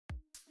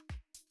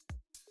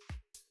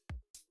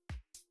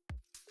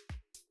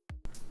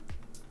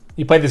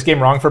You played this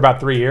game wrong for about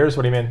 3 years?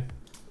 What do you mean?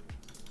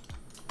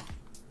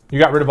 You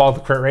got rid of all the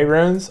crit rate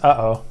runes?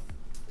 Uh-oh.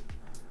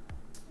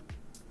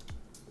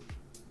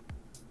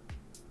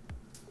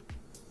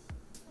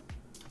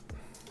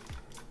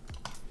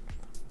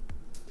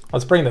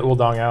 Let's bring the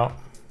Euldong out.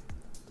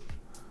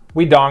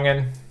 We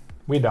dongin'.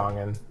 We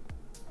dongin'.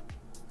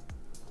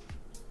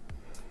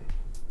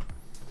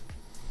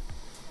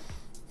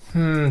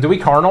 Do we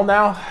carnal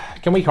now?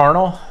 Can we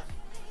carnal?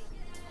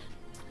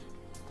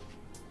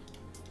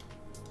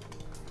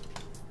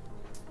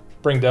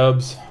 Bring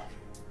dubs.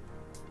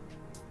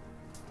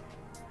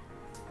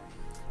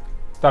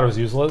 Thought it was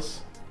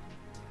useless.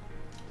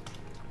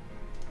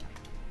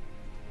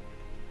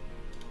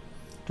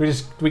 Do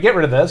we get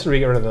rid of this or do we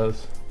get rid of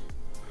those?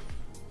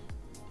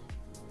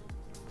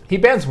 He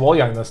bans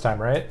Wolyoung this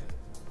time, right?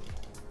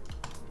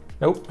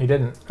 Nope, he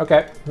didn't.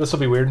 Okay, this will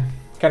be weird.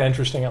 Kind of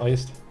interesting at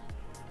least.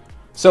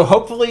 So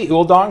hopefully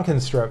Euldong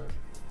can strip.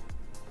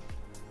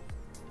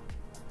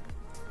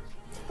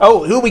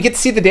 Oh, ooh, we get to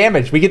see the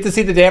damage. We get to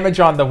see the damage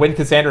on the Win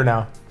Cassandra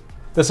now.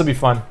 This will be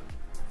fun.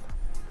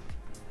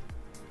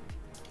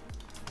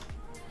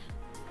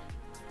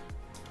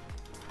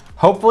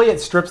 Hopefully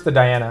it strips the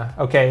Diana.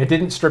 Okay, it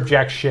didn't strip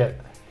jack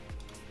shit.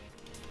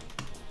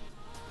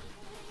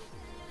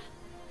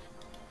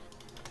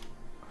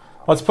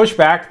 Let's push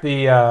back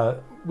the...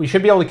 we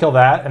should be able to kill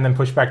that and then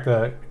push back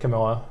the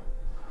Camilla.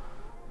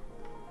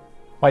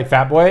 Like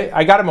Fat Boy?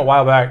 I got him a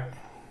while back.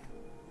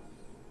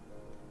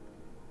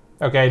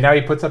 Okay, now he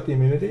puts up the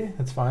immunity.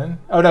 That's fine.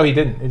 Oh, no, he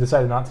didn't. He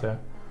decided not to.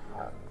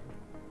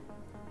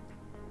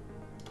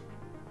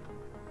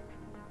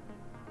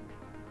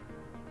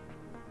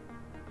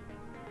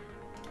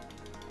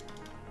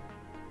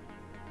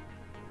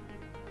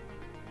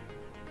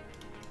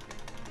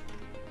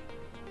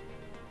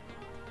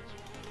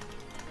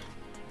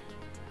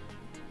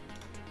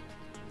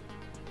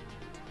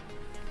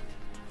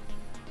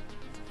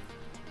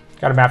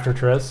 Got him after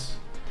Triss.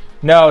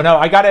 No,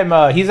 I got him,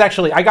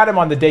 I got him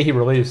on the day he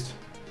released.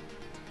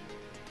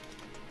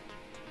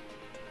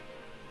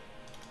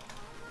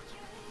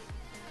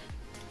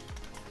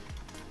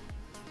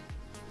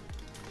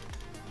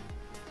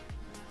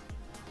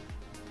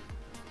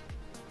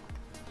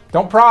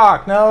 Don't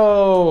proc,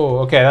 no!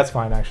 Okay, that's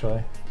fine,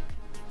 actually.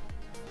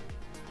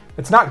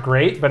 It's not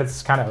great, but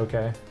it's kind of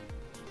okay.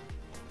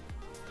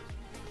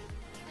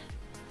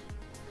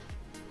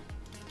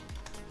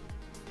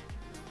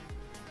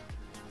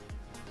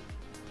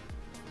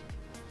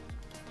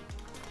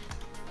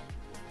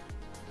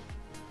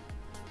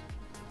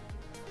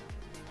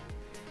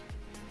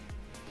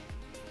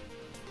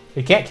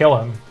 You can't kill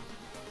him.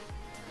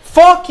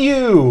 Fuck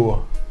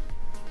you!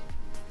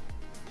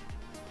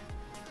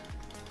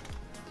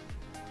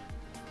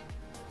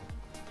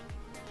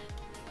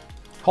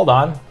 Hold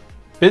on.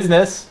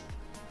 Business.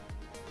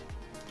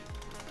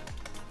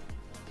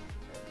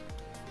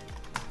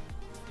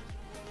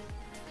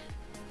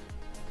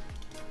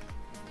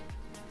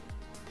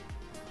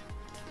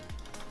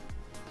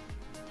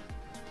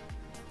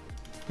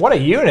 What a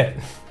unit.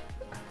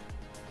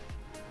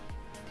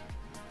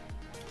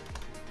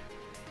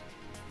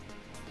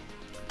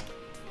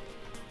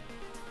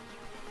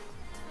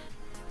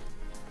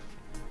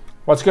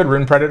 What's good,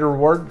 Rune Predator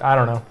reward? I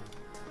don't know.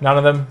 None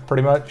of them,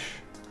 pretty much.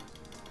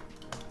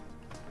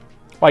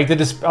 Like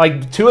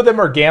like 2 of them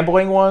are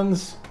gambling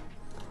ones.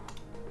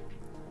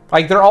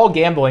 Like they're all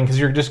gambling because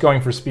you're just going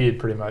for speed,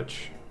 pretty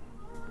much.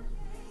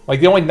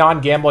 Like the only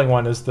non-gambling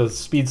one is the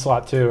speed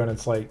slot 2, and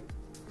it's like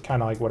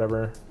kind of like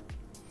whatever.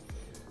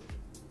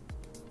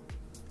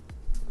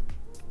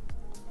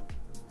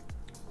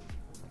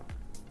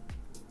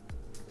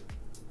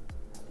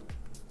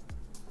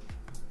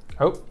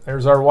 Oh,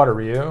 there's our water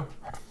Ryu.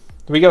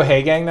 Do we go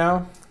Hey Gang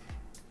now?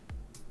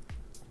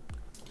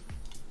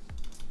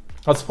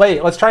 Let's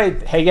try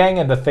Hey Gang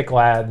and the Thick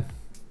Lad.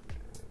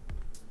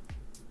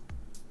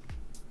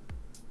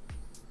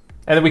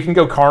 And then we can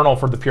go Carnal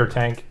for the pure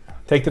tank.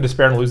 Take the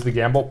Despair and lose the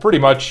gamble. Pretty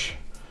much.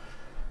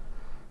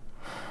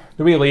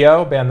 Do we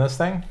Leo ban this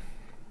thing?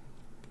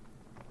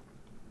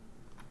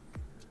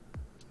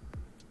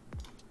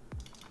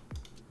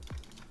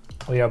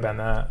 Leo ban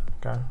that.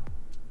 Okay.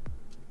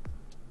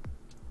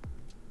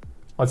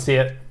 Let's see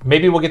it.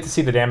 Maybe we'll get to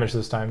see the damage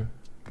this time.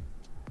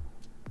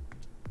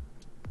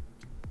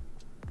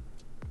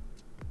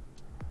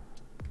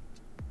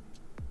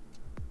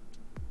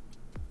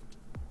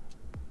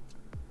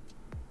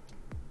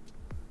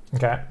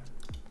 Okay.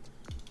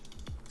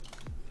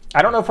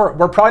 I don't know if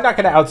we're probably not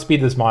going to outspeed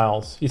this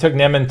Miles. You took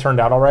Nim and turned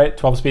out all right.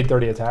 12 speed,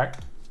 30 attack.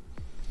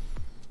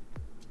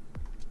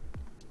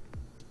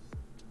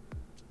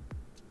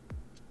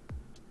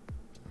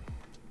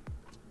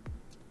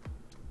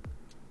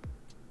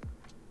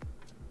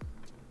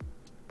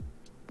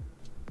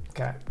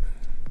 Okay.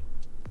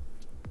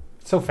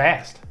 So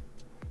fast.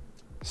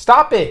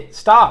 Stop it.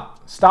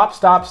 Stop. Stop,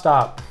 stop,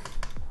 stop.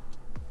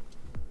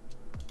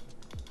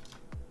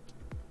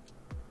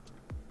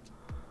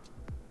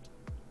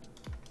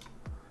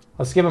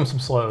 Let's give him some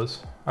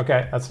slows.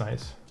 Okay, that's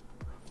nice.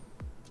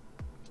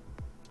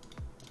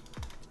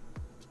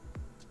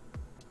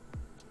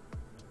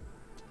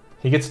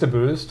 He gets to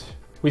boost.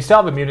 We still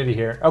have immunity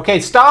here. Okay,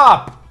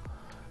 stop!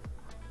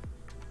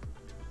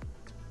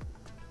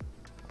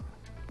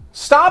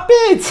 Stop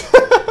it!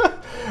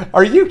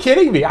 Are you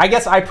kidding me? I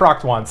guess I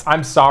procced once.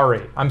 I'm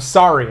sorry. I'm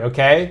sorry,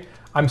 okay?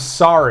 I'm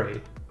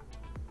sorry.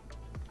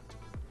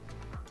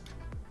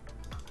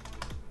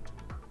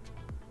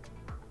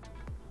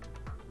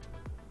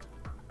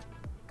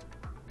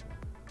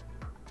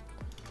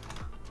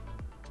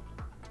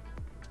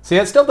 See,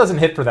 it still doesn't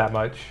hit for that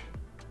much.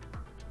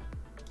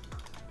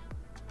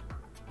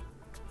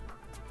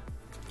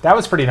 That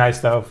was pretty nice,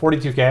 though.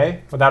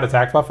 42k without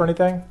attack buff or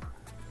anything.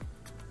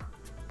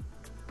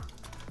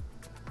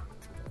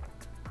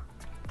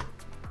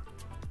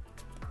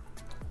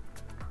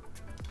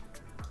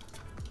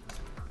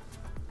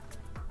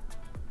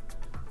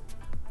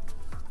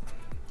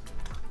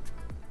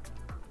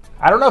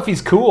 I don't know if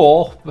he's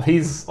cool.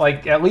 He's,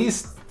 like, at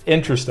least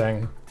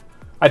interesting.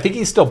 I think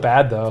he's still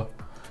bad, though.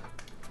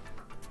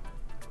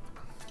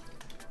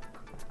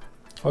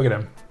 Look at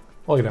him.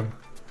 Look at him.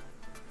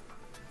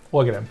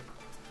 Look at him.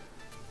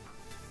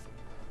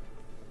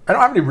 I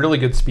don't have any really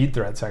good speed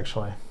threats,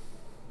 actually.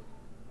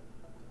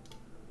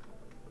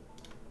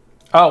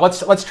 Oh,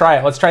 let's try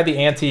it. Let's try the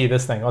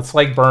this thing. Let's,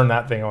 like, burn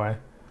that thing away.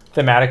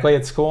 Thematically,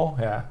 it's cool.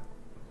 Yeah.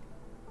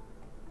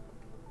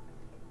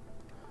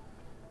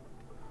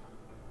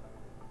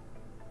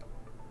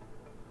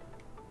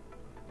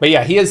 But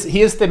yeah, he is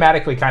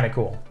thematically kind of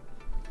cool.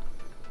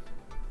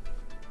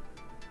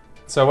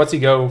 So what's he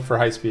go for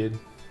high speed?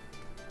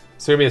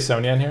 Is there gonna be a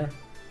Sonya in here?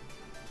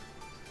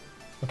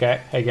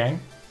 Okay, hey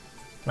gang.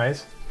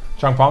 Nice.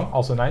 Chung Pong,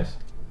 also nice.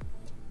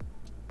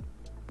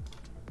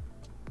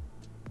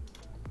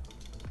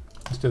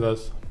 Let's do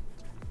this.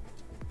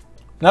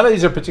 None of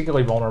these are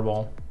particularly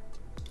vulnerable.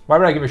 Why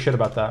would I give a shit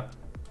about that?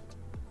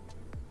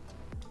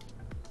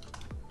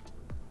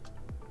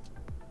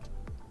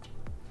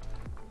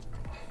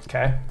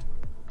 Okay.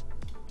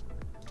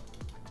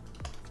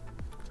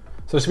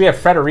 So we have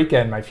Frederica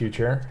in my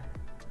future.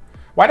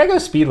 Why did I go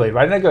speed lead?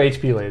 Why didn't I go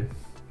HP lead?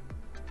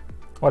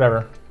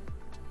 Whatever.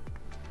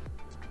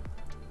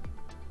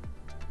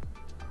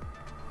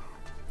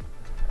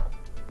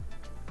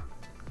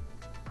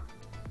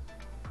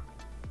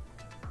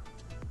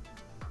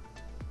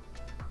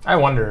 I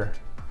wonder.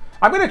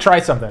 I'm gonna try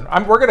something.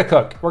 We're gonna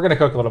cook. We're gonna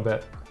cook a little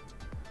bit.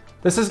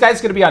 This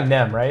guy's gonna be on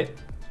Nem, right?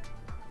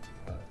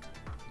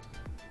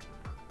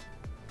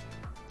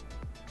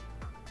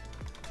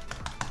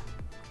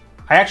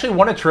 I actually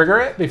want to trigger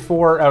it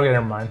before... Oh, okay,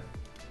 never mind.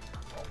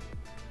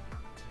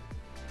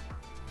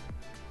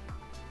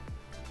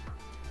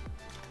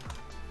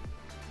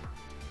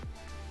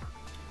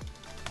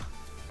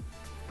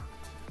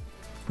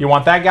 You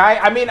want that guy?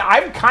 I mean,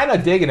 I'm kind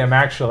of digging him,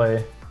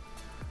 actually.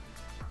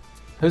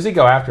 Who's he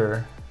go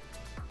after?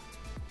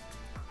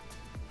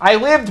 I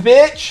lived,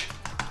 bitch!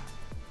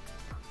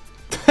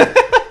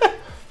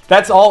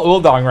 That's all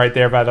Euldong right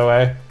there, by the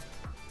way.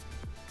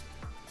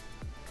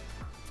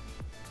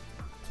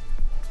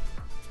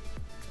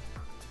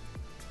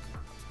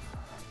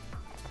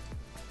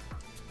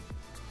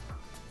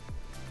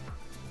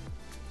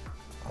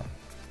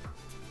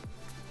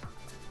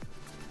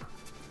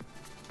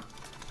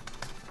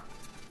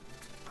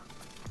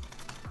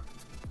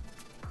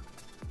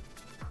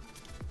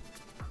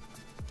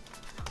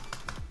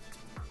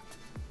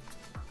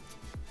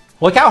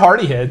 Look how hard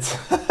he hits.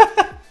 You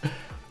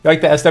like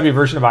the SW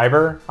version of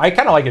Ivor? I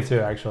kind of like it too,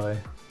 actually.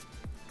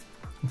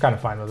 I'm kind of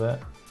fine with it.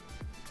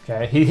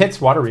 Okay, he hits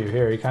Water Ryu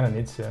here. He kind of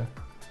needs to.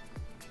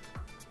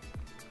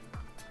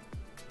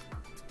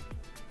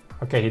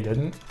 Okay, he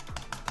didn't.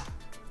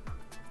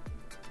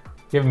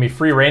 Giving me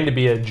free reign to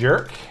be a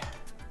jerk.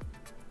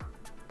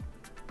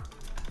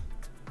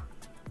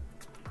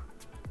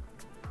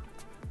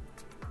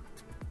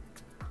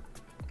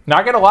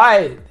 Not gonna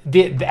lie,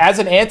 as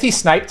an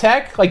anti-snipe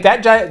tech, like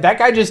that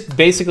guy just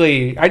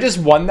basically, I just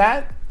won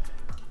that.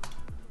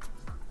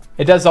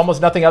 It does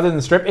almost nothing other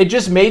than strip. It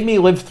just made me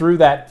live through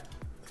that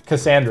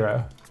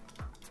Kassandra.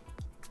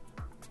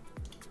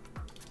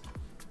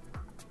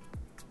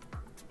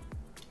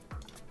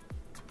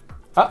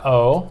 Uh-oh.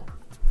 All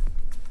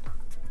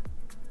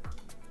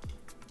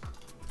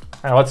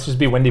right, let's just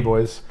be windy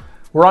boys.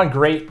 We're on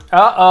great.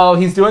 Uh-oh,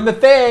 he's doing the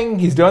thing.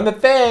 He's doing the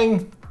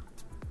thing.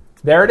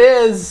 There it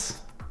is.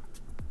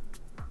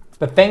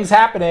 The thing's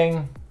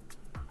happening.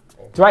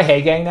 Do I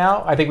hey gang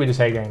now? I think we just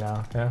hey gang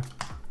now. Yeah.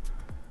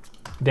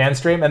 Dan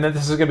stream, and then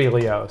this is gonna be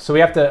Leo. So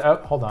we have to.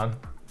 Oh, hold on.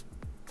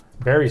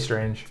 Very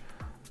strange.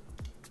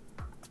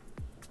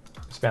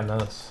 Spam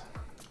this.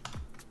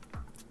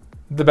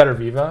 The better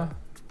Viva.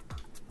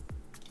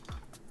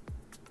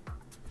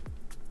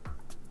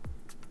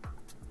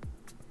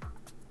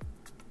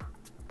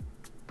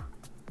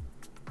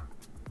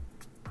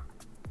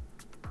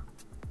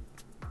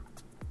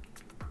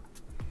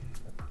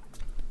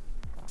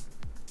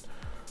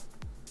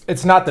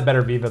 It's not the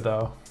better Viva,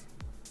 though.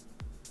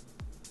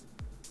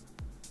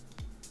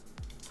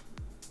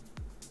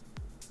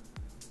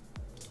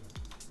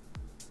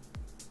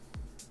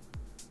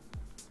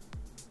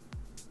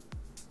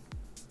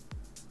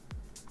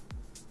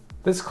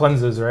 This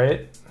cleanses,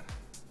 right?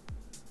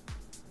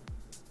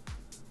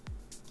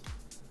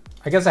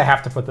 I guess I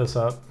have to put this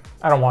up.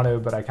 I don't want to,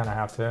 but I kind of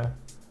have to.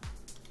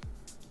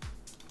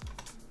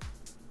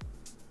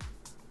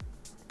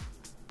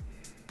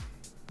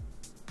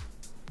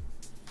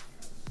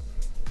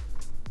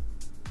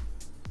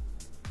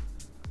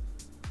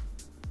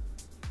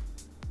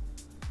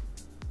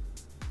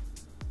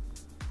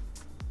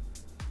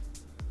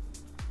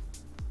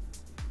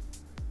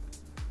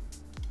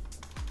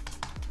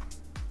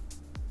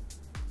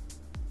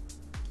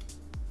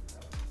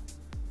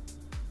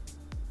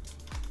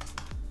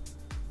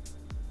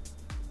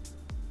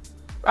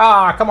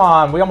 Ah, come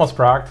on. We almost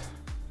procced.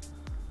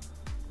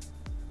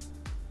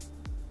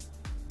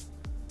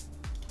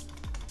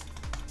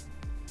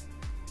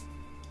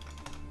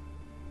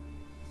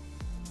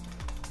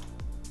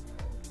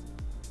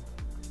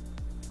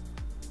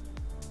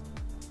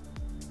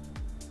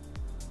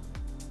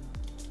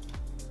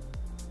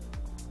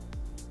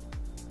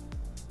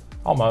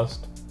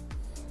 Almost.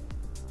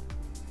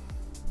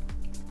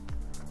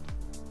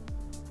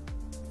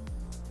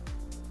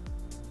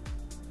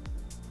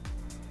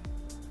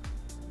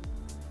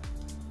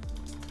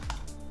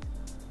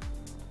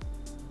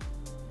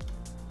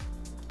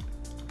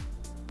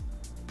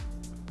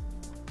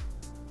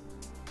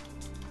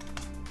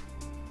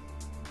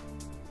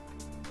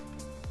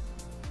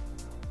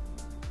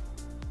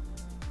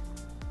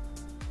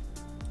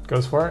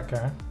 Goes for it?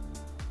 Okay.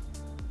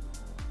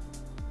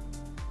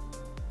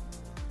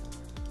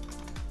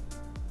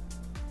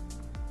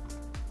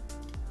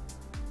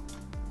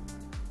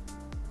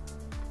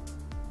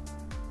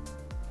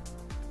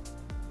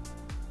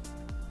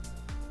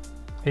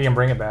 He can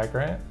bring it back,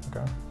 right?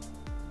 Okay.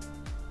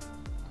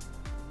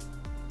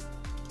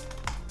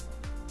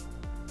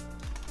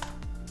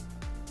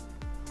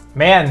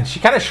 Man, she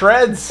kind of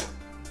shreds.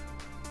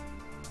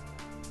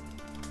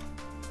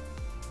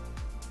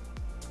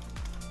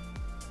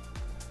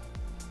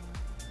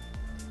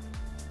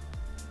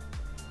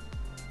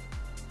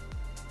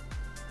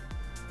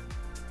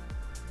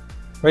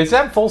 Wait, does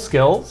that have full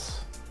skills?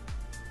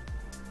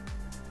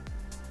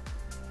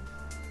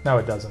 No,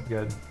 it doesn't.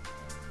 Good.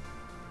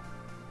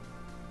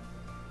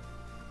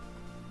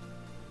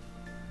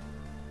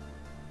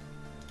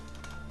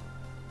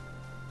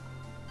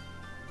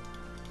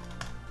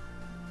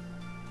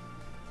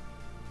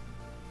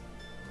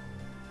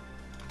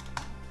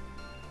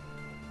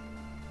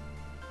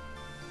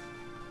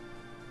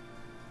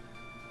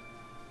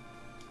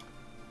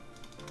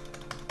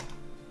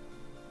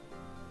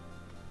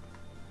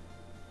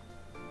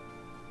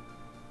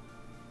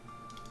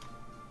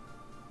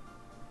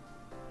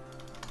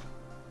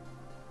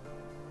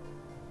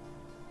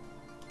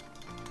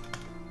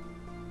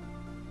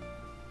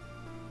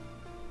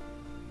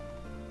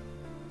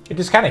 It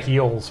just kind of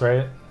heals,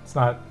 right? It's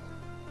not...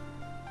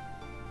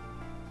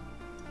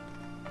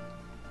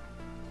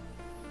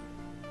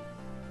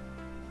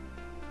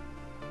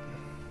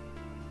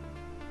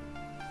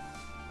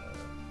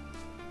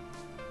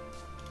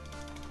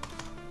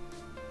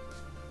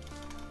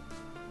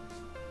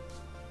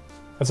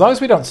 As long as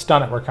we don't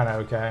stun it, we're kind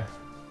of okay.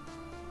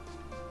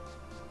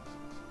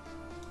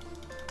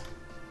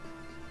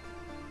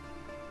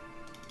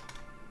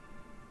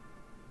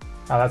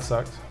 Oh, that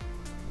sucked.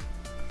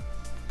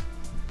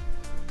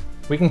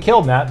 We can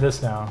kill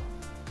this now.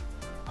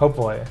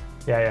 Hopefully.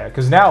 Yeah,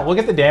 because now, look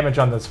at the damage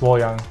on this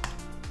Euldong.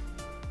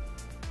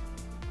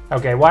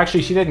 Okay, well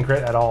actually she didn't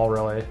crit at all,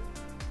 really.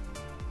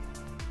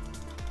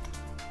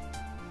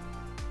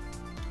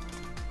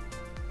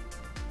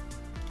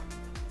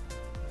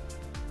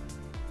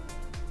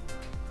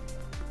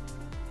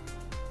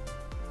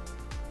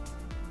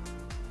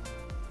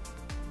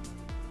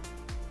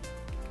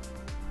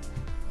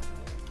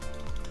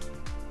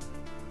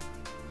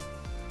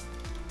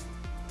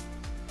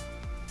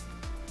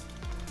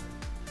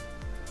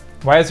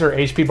 Why is her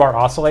HP bar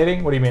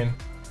oscillating? What do you mean?